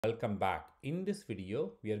Welcome back. In this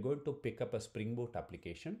video, we are going to pick up a Spring Boot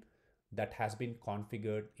application that has been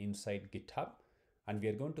configured inside GitHub, and we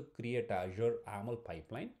are going to create a Azure YAML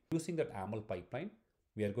pipeline. Using that YAML pipeline,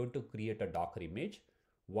 we are going to create a Docker image.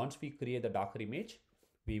 Once we create the Docker image,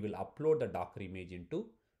 we will upload the Docker image into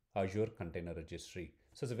Azure Container Registry.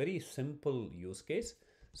 So it's a very simple use case.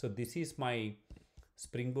 So this is my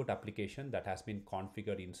Spring Boot application that has been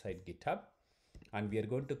configured inside GitHub, and we are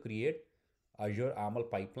going to create Azure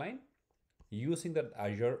YAML pipeline. Using the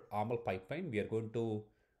Azure YAML pipeline, we are going to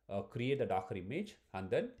create the Docker image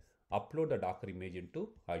and then upload the Docker image into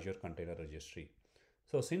Azure Container Registry.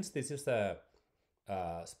 So since this is a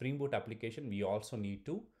Spring Boot application, we also need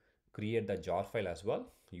to create the jar file as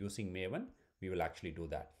well. Using Maven, we will actually do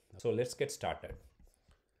that. So let's get started.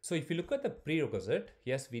 So if you look at the prerequisite,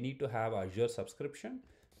 yes, we need to have Azure subscription.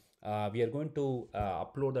 We are going to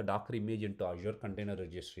upload the Docker image into Azure Container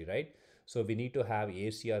Registry, right? So we need to have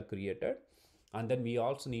ACR created, and then we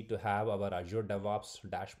also need to have our Azure DevOps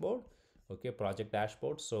dashboard, okay, project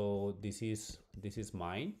dashboard. So this is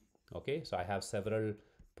mine, okay. So I have several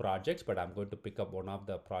projects, but I'm going to pick up one of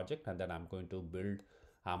the project, and then I'm going to build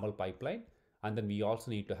YAML pipeline, and then we also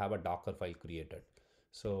need to have a Dockerfile created.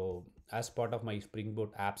 So as part of my Spring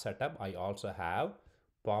Boot app setup, I also have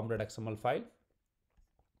pom.xml file.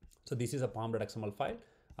 So this is a pom.xml file,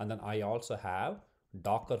 and then I also have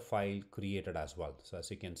Dockerfile created as well. So as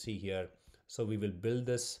you can see here, so we will build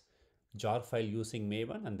this jar file using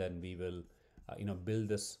Maven, and then we will build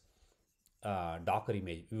this Docker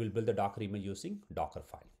image. We will build the Docker image using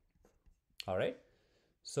Dockerfile. All right,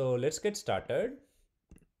 so let's get started.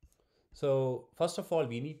 So first of all,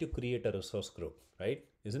 we need to create a resource group, right?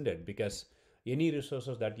 Isn't it? Because any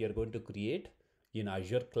resources that you're going to create in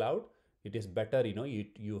Azure Cloud, it is better,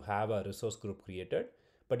 you have a resource group created.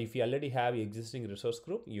 But if you already have existing resource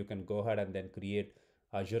group, you can go ahead and then create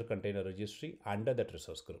Azure Container Registry under that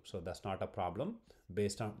resource group. So that's not a problem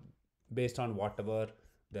based on whatever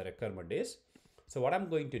the requirement is. So what I'm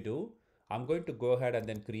going to do, I'm going to go ahead and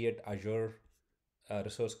then create Azure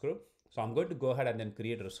resource group. So I'm going to go ahead and then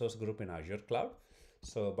create a resource group in Azure Cloud.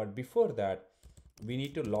 So, but before that, we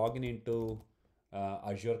need to log in into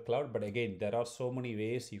Azure Cloud. But again, there are so many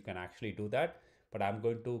ways you can actually do that. But I'm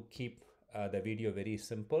going to keep the video very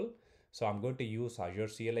simple. So I'm going to use Azure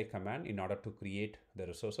CLI command in order to create the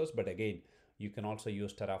resources. But again, you can also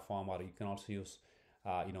use Terraform, or you can also use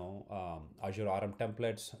Azure RM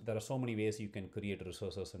templates. There are so many ways you can create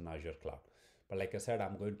resources in Azure Cloud. But like I said,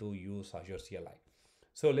 I'm going to use Azure CLI.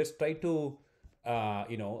 So let's try to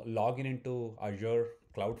log in into Azure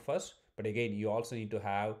Cloud first. But again, you also need to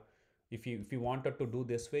have, if you wanted to do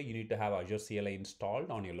this way, you need to have Azure CLI installed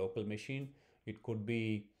on your local machine. It could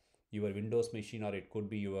be your Windows machine, or it could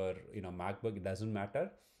be your MacBook. It doesn't matter.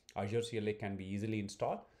 Azure CLI can be easily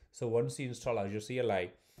installed. So once you install Azure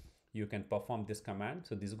CLI, you can perform this command.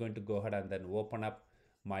 So this is going to go ahead and then open up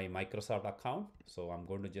my Microsoft account. So I'm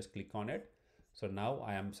going to just click on it. So now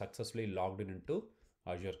I am successfully logged in into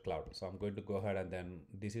Azure Cloud. So I'm going to go ahead and then,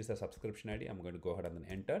 this is the subscription ID. I'm going to go ahead and then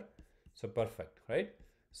enter. So perfect, right?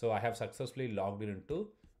 So I have successfully logged in into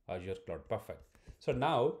Azure Cloud. Perfect. So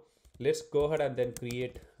now let's go ahead and then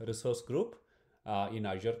create a resource group in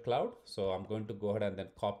Azure Cloud. So I'm going to go ahead and then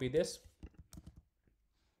copy this.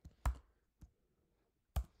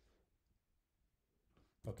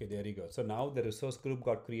 Okay, there you go. So now the resource group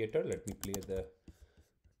got created. Let me clear the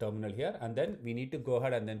terminal here. And then we need to go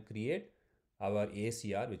ahead and then create our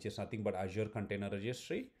ACR, which is nothing but Azure Container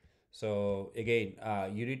Registry. So again,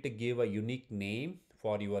 you need to give a unique name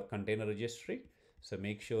for your container registry. So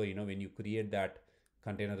make sure, when you create that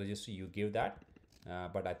container registry, you give that.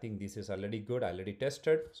 But I think this is already good. I already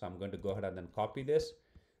tested. So I'm going to go ahead and then copy this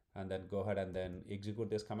and then go ahead and then execute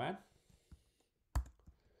this command.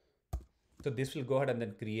 So this will go ahead and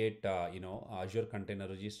then create, Azure Container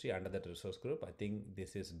Registry under that resource group. I think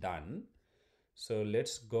this is done. So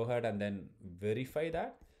let's go ahead and then verify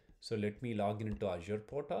that. So let me log in into Azure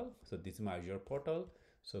portal. So this is my Azure portal.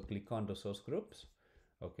 So click on resource groups.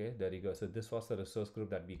 Okay, there you go. So this was the resource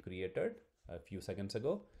group that we created a few seconds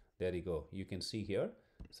ago. There you go. You can see here.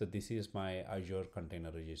 So this is my Azure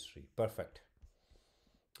Container Registry. Perfect.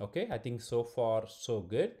 Okay, I think so far so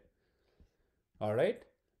good. All right.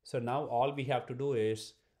 So now all we have to do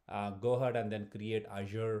is go ahead and then create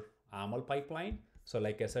Azure YAML pipeline. So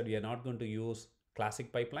like I said, we are not going to use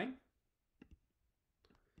classic pipeline.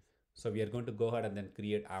 So we are going to go ahead and then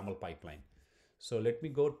create YAML pipeline. So let me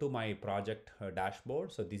go to my project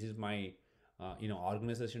dashboard. So this is my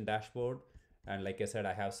organization dashboard. And like I said,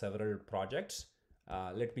 I have several projects.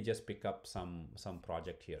 Let me just pick up some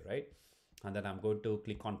project here, right? And then I'm going to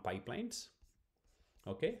click on pipelines.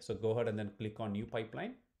 Okay, so go ahead and then click on new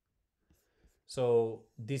pipeline. So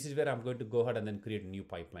this is where I'm going to go ahead and then create a new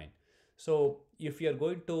pipeline. So if you're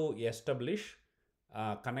going to establish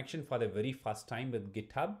a connection for the very first time with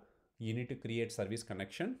GitHub, you need to create service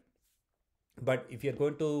connection. But if you're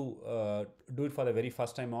going to do it for the very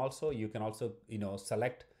first time also, you can also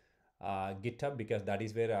select GitHub, because that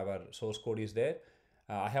is where our source code is there.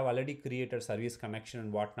 I have already created service connection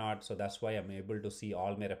and whatnot, so that's why I'm able to see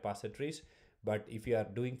all my repositories. But if you are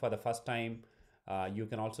doing for the first time, you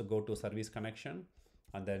can also go to service connection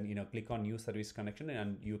and then click on new service connection,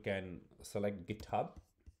 and you can select GitHub,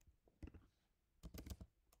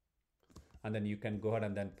 and then you can go ahead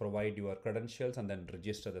and then provide your credentials and then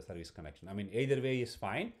register the service connection. I mean, either way is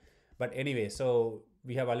fine. But anyway, so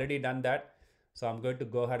we have already done that. So I'm going to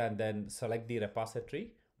go ahead and then select the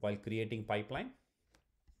repository while creating pipeline.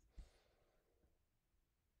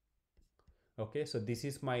 Okay, so this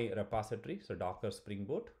is my repository, so Docker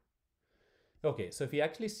SpringBoot. Okay, so if you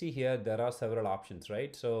actually see here, there are several options,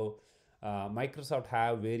 right? So Microsoft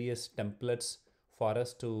have various templates for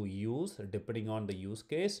us to use depending on the use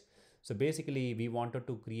case. So basically, we wanted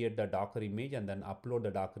to create the Docker image and then upload the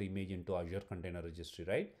Docker image into Azure Container Registry,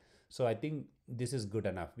 right? So I think this is good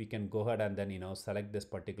enough. We can go ahead and then select this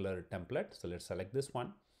particular template. So let's select this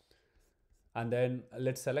one, and then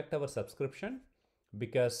let's select our subscription,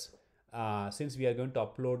 because since we are going to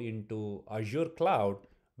upload into Azure Cloud,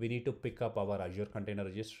 we need to pick up our Azure Container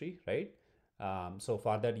Registry, right? So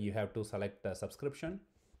for that, you have to select the subscription.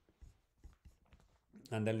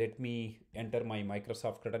 And then let me enter my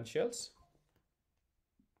Microsoft credentials.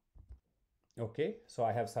 Okay, so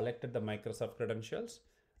I have selected the Microsoft credentials.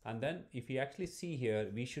 And then if you actually see here,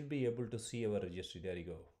 we should be able to see our registry. There you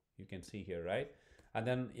go. You can see here, right? And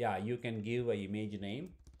then, yeah, you can give an image name.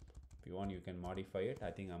 If you want, you can modify it.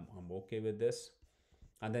 I think I'm okay with this.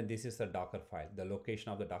 And then this is the Docker file, the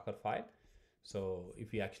location of the Docker file. So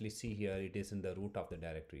if you actually see here, it is in the root of the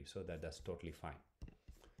directory. So that's totally fine.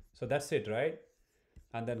 So that's it, right?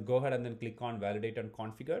 And then go ahead and then click on validate and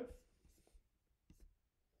configure.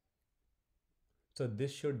 So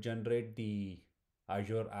this should generate the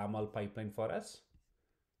Azure YAML pipeline for us.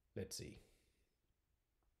 Let's see.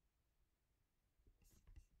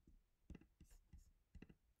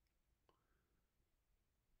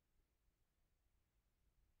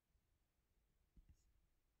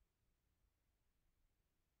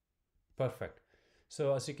 Perfect.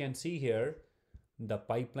 So as you can see here, the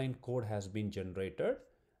pipeline code has been generated,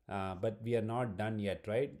 but we are not done yet,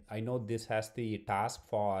 right? I know this has the task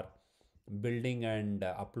for building and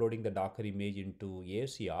uploading the Docker image into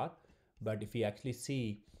ACR, but if you actually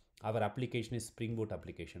see, our application is Spring Boot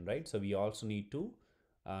application, right? So we also need to,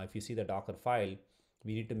 if you see the Docker file,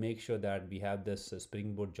 we need to make sure that we have this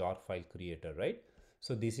Spring Boot jar file creator, right?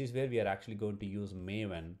 So this is where we are actually going to use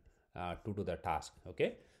Maven to do the task,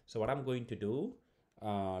 okay? So what I'm going to do,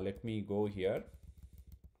 let me go here.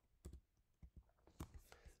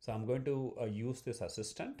 So I'm going to use this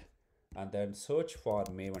assistant and then search for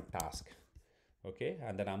Maven task. Okay,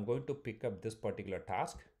 and then I'm going to pick up this particular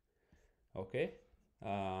task. Okay,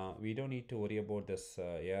 we don't need to worry about this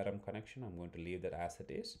ARM connection. I'm going to leave that as it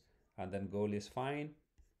is. And then goal is fine.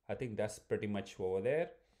 I think that's pretty much over there.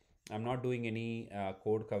 I'm not doing any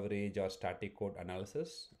code coverage or static code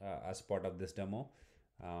analysis as part of this demo,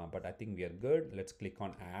 but I think we are good. Let's click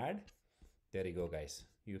on add. There you go, guys.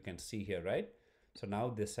 You can see here, right? So now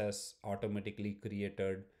this has automatically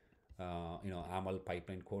created YAML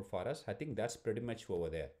pipeline code for us. I think that's pretty much over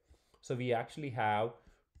there. So we actually have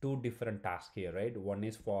two different tasks here, right? One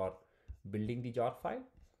is for building the jar file,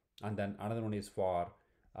 and then another one is for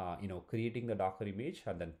creating the Docker image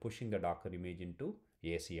and then pushing the Docker image into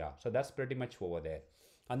ACR. So that's pretty much over there.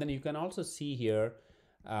 And then you can also see here,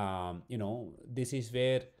 this is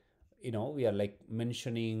where we are like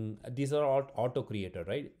mentioning these are all auto created,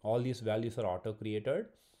 right? All these values are auto created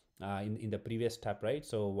in the previous step, right?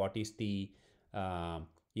 So what is the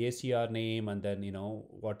ACR name, and then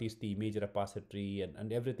what is the image repository,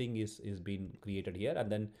 and everything is being created here.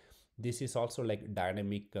 And then this is also like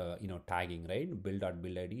dynamic tagging, right?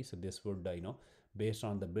 Build.build ID. So this would based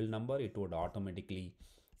on the build number, it would automatically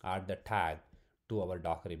add the tag to our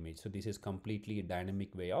Docker image. So this is completely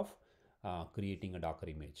dynamic way of creating a Docker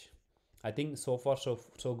image. I think so far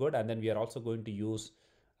so good. And then we are also going to use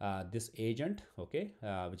this agent, okay,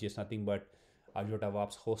 which is nothing but Azure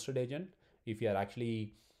DevOps hosted agent. If you are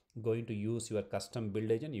actually going to use your custom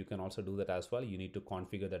build agent, you can also do that as well. You need to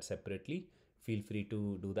configure that separately. Feel free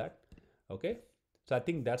to do that. Okay, so I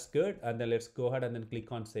think that's good. And then let's go ahead and then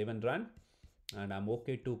click on save and run. And I'm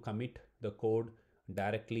okay to commit the code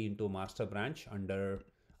directly into master branch under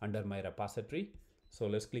my repository. So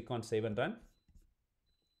let's click on save and run.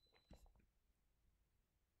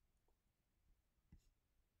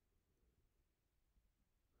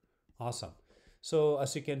 Awesome. So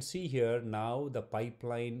as you can see here, now the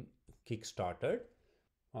pipeline kick-started.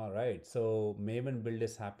 All right, so Maven build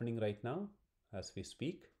is happening right now as we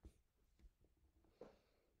speak.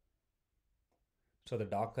 So the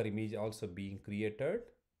Docker image also being created.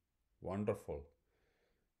 Wonderful.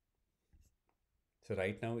 So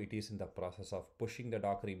right now it is in the process of pushing the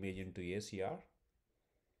Docker image into ACR.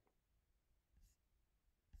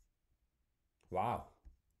 Wow.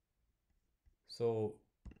 So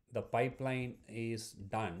the pipeline is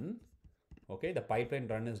done. Okay, the pipeline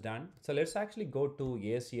run is done. So let's actually go to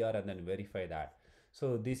ACR and then verify that.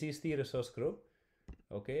 So this is the resource group.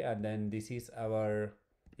 Okay, and then this is our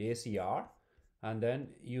ACR. And then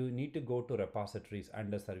you need to go to repositories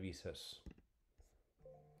under services.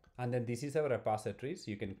 And then this is our repositories.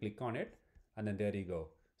 You can click on it and then there you go.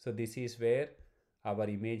 So this is where our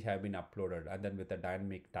image have been uploaded and then with the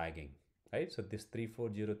dynamic tagging, right? So this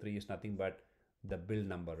 3403 is nothing but the build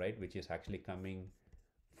number, right? Which is actually coming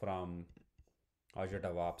from Azure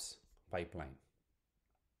DevOps pipeline,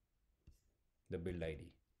 the build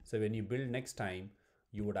ID. So when you build next time,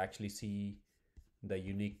 you would actually see the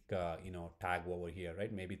unique, tag over here,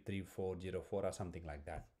 right? Maybe 3404 or something like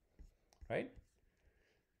that, right?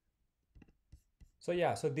 So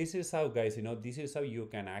yeah, so this is how, guys, this is how you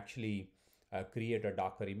can actually create a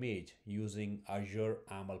Docker image using Azure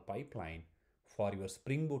YAML pipeline for your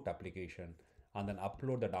Spring Boot application and then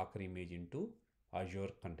upload the Docker image into Azure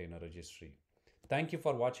Container Registry. Thank you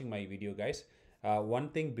for watching my video, guys. One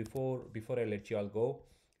thing before I let you all go,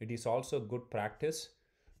 it is also good practice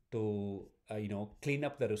to clean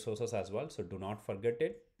up the resources as well. So do not forget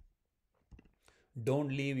it. Don't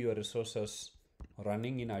leave your resources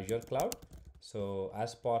running in Azure Cloud. So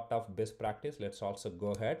as part of best practice, let's also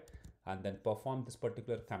go ahead and then perform this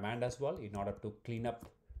particular command as well in order to clean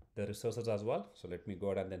up the resources as well. So let me go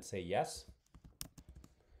ahead and then say yes.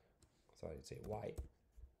 Sorry, say Y.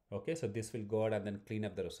 Okay, so this will go ahead and then clean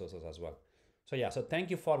up the resources as well. So yeah, so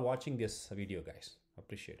thank you for watching this video, guys.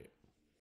 Appreciate it.